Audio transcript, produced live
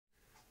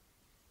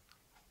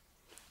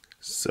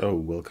So,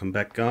 welcome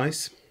back,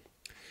 guys.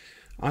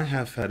 I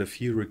have had a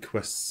few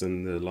requests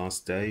in the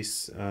last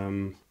days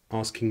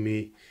asking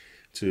me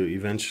to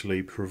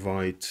eventually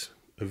provide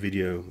a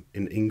video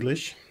in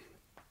English.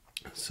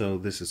 So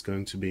this is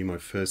going to be my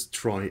first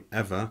try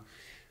ever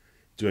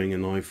doing a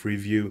knife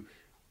review,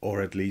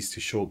 or at least a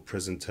short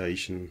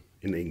presentation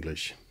in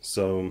English.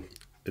 So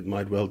it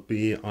might well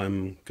be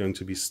I'm going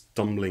to be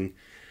stumbling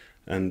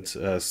and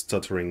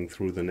stuttering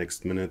through the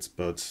next minutes,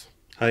 but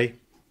hey,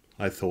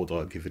 I thought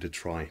I'd give it a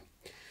try.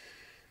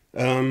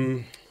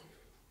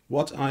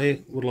 What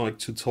I would like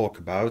to talk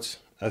about,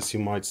 as you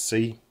might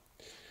see,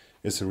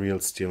 is a real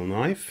steel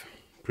knife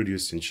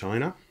produced in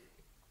China,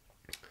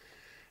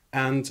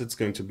 and it's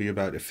going to be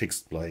about a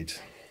fixed blade.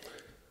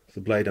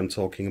 The blade I'm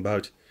talking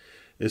about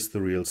is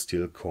the real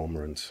steel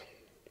Cormorant.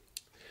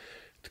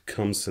 It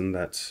comes in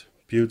that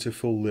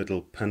beautiful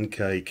little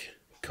pancake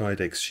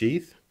kydex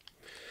sheath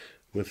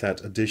with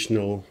that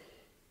additional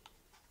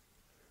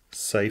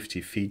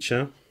safety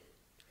feature.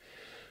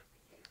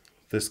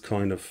 This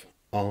kind of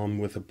arm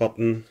with a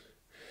button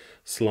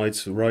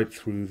slides right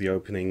through the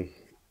opening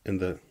in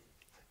the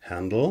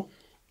handle,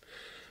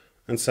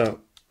 and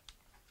so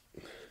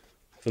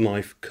the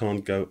knife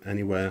can't go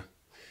anywhere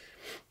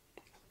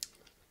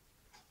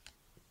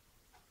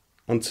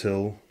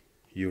until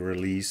you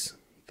release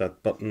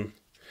that button,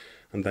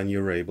 and then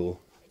you're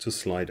able to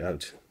slide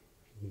out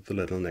the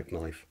little neck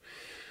knife.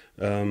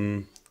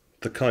 The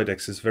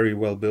kydex is very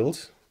well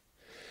built,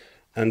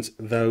 and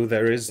though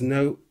there is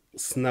no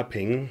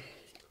snapping,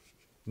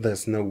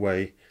 there's no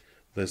way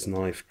this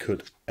knife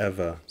could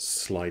ever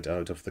slide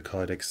out of the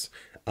kydex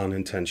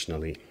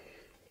unintentionally.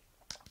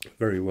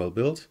 Very well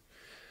built.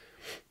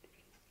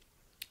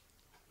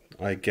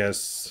 I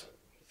guess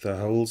the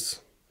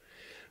holes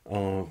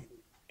are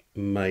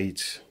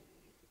made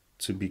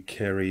to be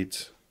carried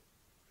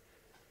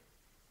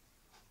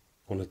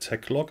on a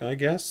tech lock, I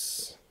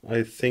guess.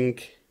 I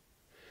think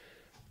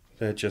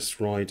they're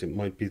just right. It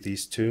might be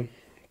these two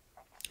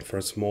for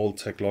a small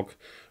tech lock,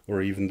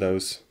 or even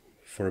those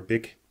for a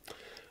big.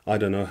 I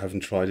don't know,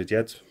 haven't tried it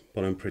yet,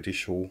 but I'm pretty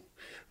sure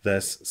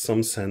there's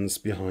some sense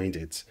behind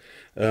it.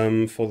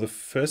 For the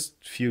first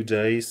few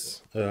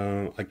days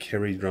I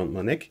carried around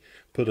my neck,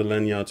 put a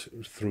lanyard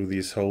through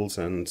these holes,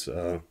 and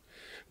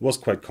was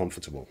quite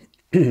comfortable.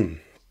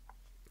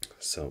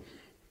 So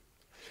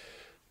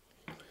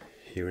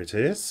here it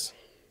is.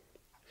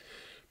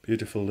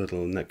 Beautiful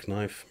little neck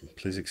knife.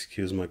 Please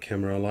excuse my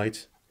camera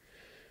light.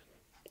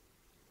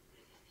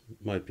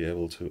 Might be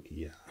able to,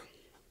 yeah,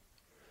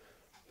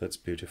 that's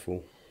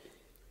beautiful.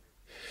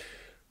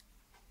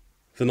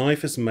 The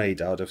knife is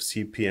made out of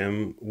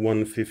CPM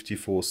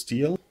 154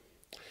 steel.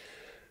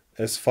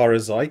 As far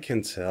as I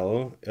can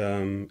tell,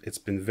 it's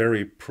been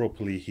very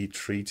properly heat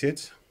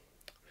treated.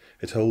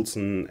 It holds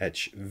an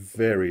edge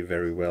very,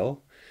 very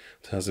well.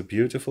 It has a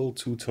beautiful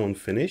two-tone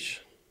finish.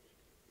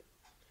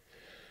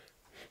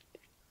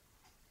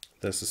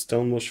 There's a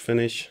stonewash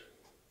finish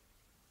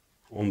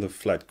on the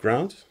flat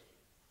ground,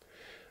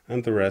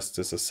 and the rest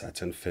is a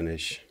satin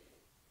finish.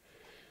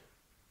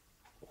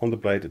 On the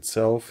blade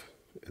itself,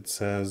 it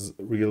says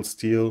real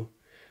steel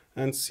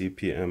and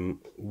CPM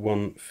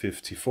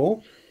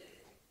 154.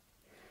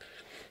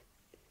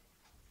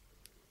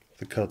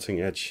 The cutting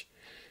edge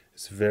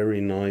is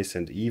very nice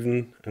and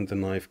even, and the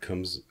knife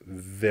comes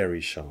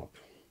very sharp.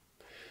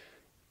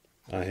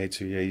 I hate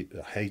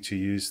to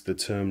use the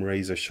term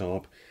razor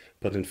sharp,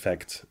 but in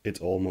fact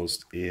it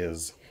almost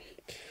is.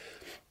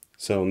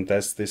 So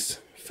there's this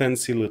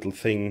fancy little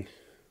thing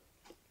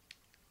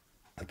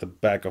at the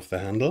back of the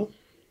handle.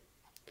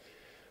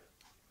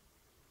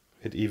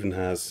 It even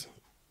has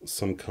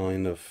some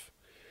kind of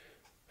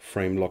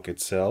frame lock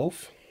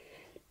itself.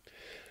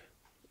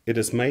 It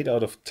is made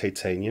out of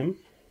titanium,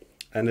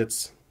 and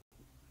it's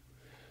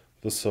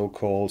the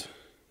so-called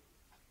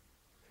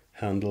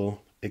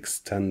handle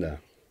extender.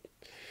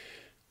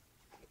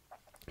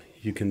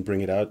 You can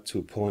bring it out to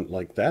a point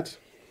like that,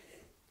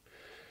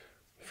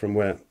 from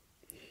where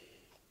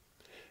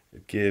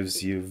it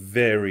gives you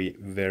very,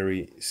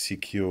 very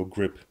secure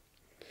grip,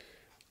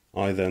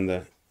 either in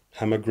the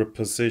hammer grip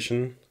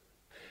position,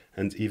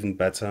 and even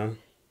better,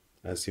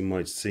 as you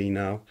might see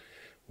now,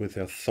 with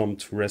your thumb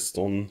to rest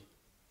on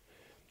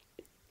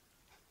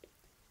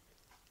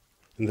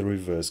in the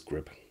reverse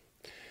grip.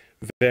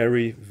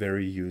 Very,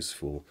 very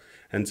useful.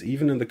 And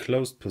even in the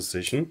closed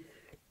position,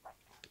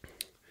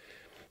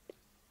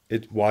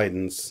 it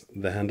widens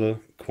the handle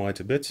quite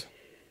a bit,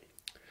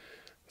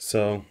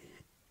 so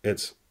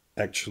it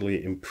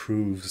actually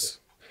improves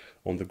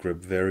on the grip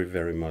very,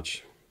 very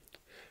much.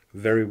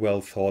 Very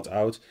well thought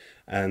out,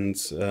 and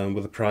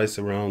with a price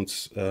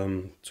around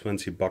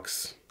 20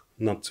 bucks,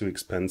 not too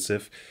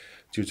expensive,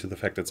 due to the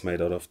fact it's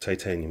made out of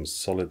titanium,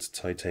 solid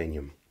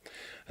titanium.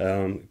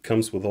 It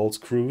comes with all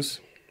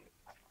screws,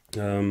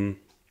 some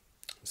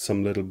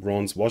little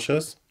bronze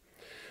washers.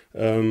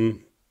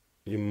 You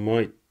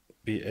might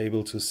be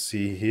able to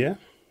see here.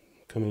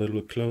 Come a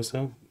little bit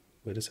closer.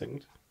 Wait a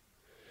second.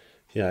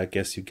 Yeah, I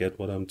guess you get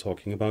what I'm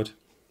talking about.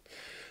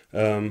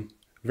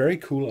 Very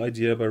cool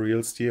idea by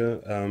Real Steel.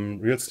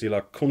 Real Steel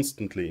are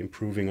constantly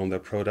improving on their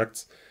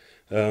products,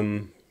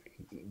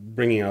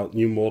 bringing out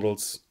new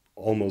models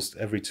almost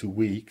every 2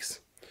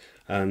 weeks,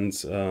 and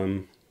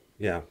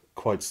yeah,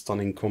 quite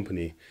stunning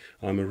company.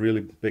 I'm a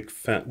really big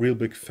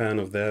fan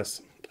of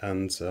theirs,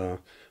 and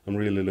I'm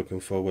really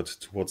looking forward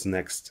to what's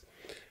next.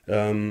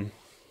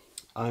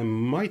 I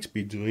might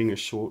be doing a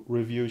short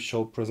review,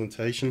 short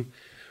presentation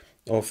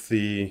of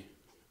the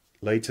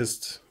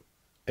latest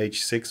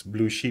H6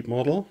 Blue Sheep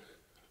model,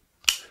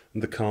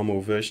 the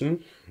Carmo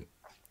version,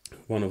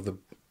 one of the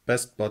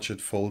best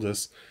budget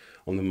folders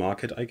on the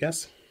market, I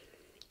guess.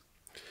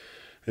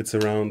 It's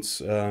around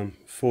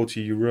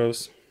 40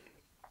 euros.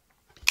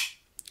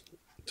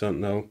 Don't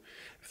know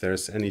if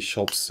there's any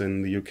shops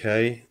in the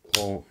UK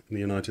or in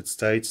the United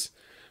States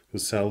who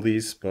sell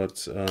these,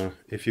 but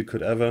if you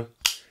could ever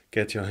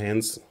get your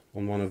hands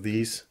on one of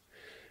these,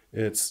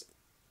 the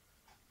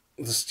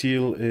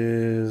steel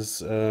is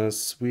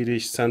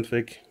Swedish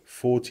Sandvik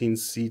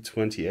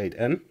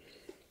 14C28N.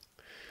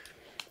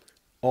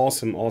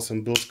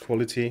 Awesome build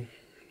quality,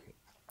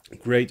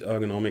 great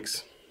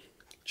ergonomics,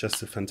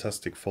 just a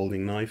fantastic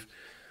folding knife,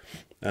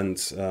 and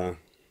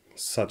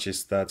such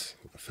is that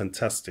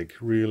fantastic,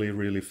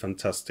 really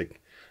fantastic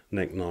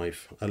neck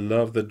knife. I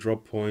love the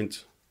drop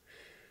point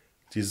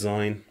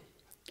design,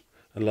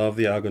 I love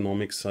the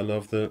ergonomics, I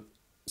love the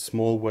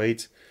small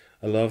weight,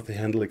 I love the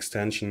handle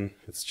extension.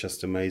 It's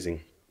just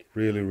amazing.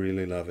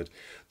 Really love it.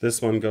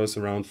 This one goes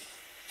around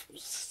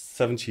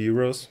 70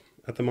 euros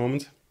at the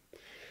moment.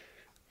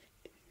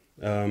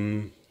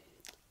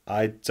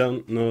 I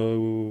don't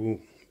know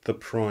the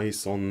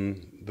price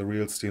on the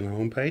Real Steel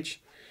homepage.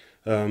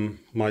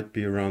 Might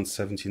be around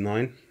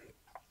 79.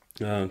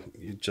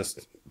 You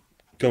just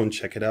go and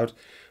check it out.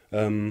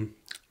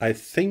 I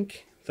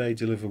think they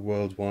deliver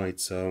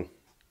worldwide, so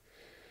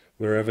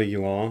wherever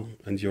you are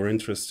and you're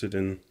interested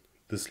in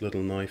this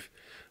little knife,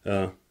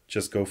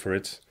 just go for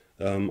it.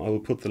 I will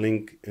put the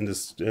link in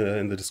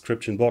the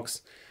description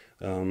box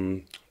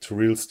to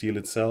Real Steel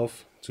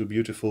itself, to a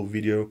beautiful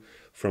video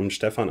from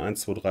Stefan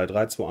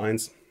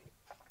 123321,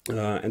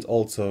 and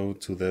also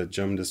to the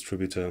German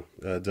distributor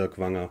Dirk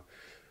Wanger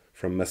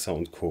from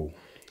Messer & Co.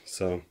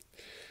 So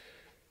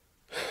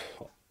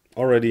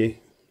already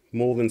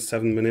more than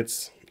 7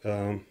 minutes.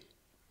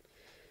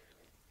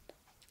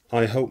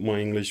 I hope my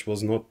English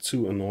was not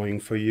too annoying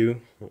for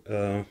you.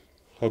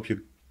 Hope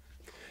you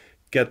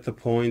get the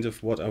point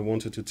of what I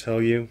wanted to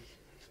tell you.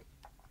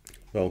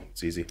 Well,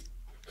 it's easy.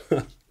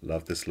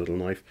 Love this little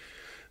knife.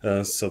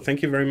 So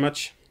thank you very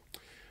much.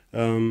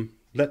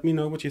 Let me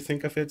know what you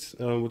think of it.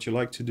 Would you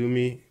like to do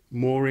me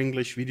more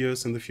English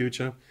videos in the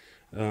future?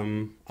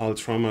 I'll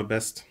try my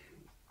best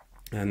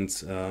and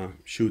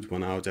shoot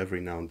one out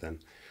every now and then.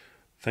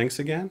 Thanks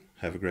again.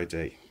 Have a great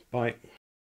day. Bye.